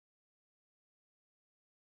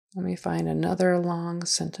Let me find another long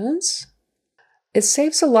sentence. It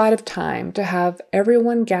saves a lot of time to have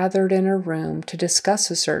everyone gathered in a room to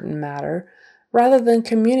discuss a certain matter rather than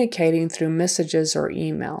communicating through messages or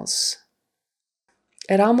emails.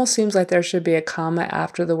 It almost seems like there should be a comma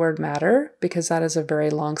after the word matter because that is a very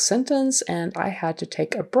long sentence and I had to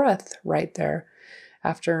take a breath right there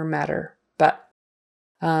after matter. But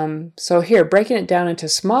so here, breaking it down into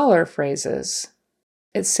smaller phrases,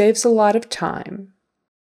 it saves a lot of time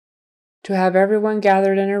to have everyone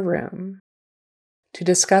gathered in a room to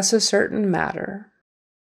discuss a certain matter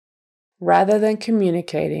rather than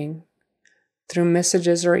communicating through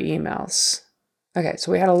messages or emails. Okay,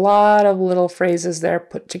 so we had a lot of little phrases there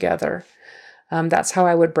put together. That's how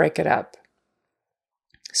I would break it up.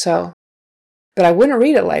 So, but I wouldn't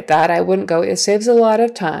read it like that. I wouldn't go, it saves a lot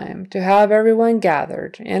of time to have everyone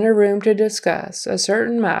gathered in a room to discuss a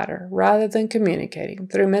certain matter rather than communicating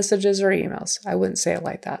through messages or emails. I wouldn't say it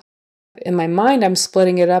like that. In my mind, I'm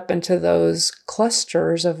splitting it up into those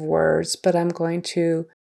clusters of words, but I'm going to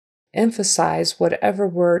emphasize whatever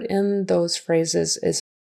word in those phrases is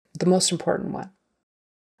the most important one.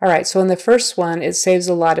 All right, so in the first one, it saves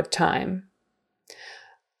a lot of time.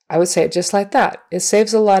 I would say it just like that. It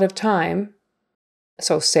saves a lot of time.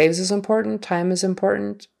 So saves is important, time is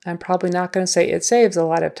important. I'm probably not going to say it saves a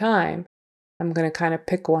lot of time. I'm going to kind of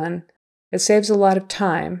pick one. It saves a lot of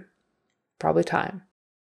time, probably time.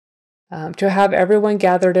 To have everyone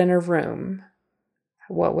gathered in a room.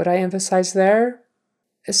 What would I emphasize there?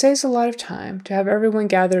 It saves a lot of time to have everyone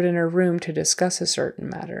gathered in a room to discuss a certain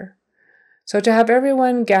matter. So to have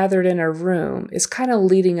everyone gathered in a room is kind of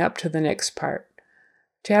leading up to the next part.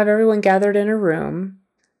 To have everyone gathered in a room,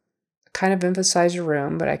 kind of emphasize a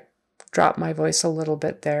room, but I dropped my voice a little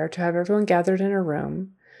bit there. To have everyone gathered in a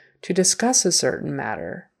room to discuss a certain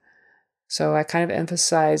matter. So I kind of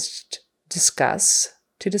emphasized discuss,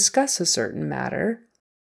 to discuss a certain matter,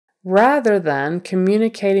 rather than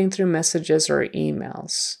communicating through messages or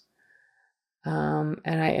emails. And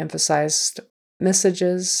I emphasized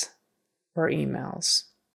messages or emails.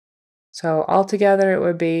 So altogether, it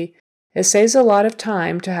would be, it saves a lot of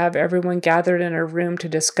time to have everyone gathered in a room to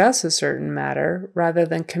discuss a certain matter rather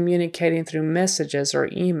than communicating through messages or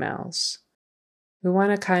emails. We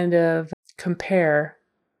want to kind of compare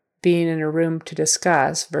being in a room to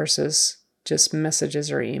discuss versus just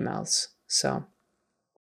messages or emails. So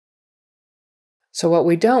what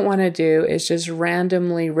we don't want to do is just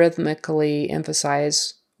randomly, rhythmically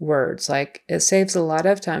emphasize words. Like, it saves a lot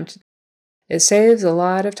of time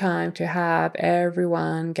to have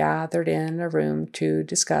everyone gathered in a room to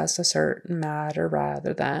discuss a certain matter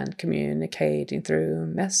rather than communicating through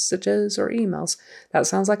messages or emails. That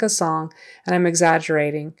sounds like a song, and I'm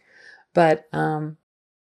exaggerating, but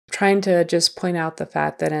trying to just point out the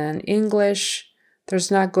fact that in English,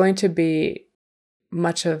 there's not going to be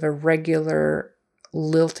much of a regular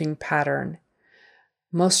lilting pattern.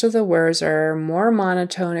 Most of the words are more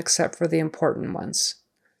monotone except for the important ones.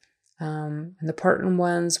 And the important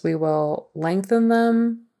ones, we will lengthen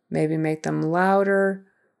them, maybe make them louder,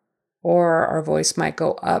 or our voice might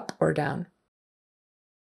go up or down.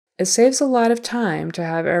 It saves a lot of time to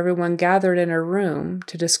have everyone gathered in a room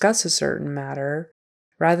to discuss a certain matter,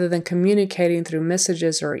 rather than communicating through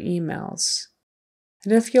messages or emails.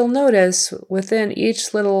 And if you'll notice, within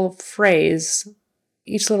each little phrase,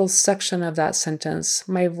 each little section of that sentence,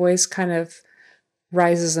 my voice kind of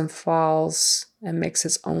rises and falls and makes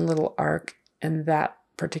its own little arc in that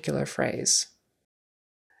particular phrase.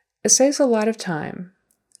 It saves a lot of time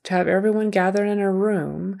to have everyone gathered in a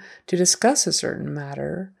room to discuss a certain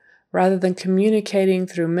matter rather than communicating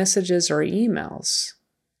through messages or emails.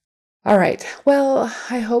 All right, well,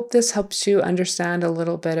 I hope this helps you understand a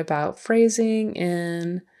little bit about phrasing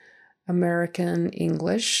in American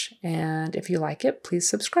English, and if you like it, please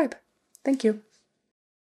subscribe. Thank you.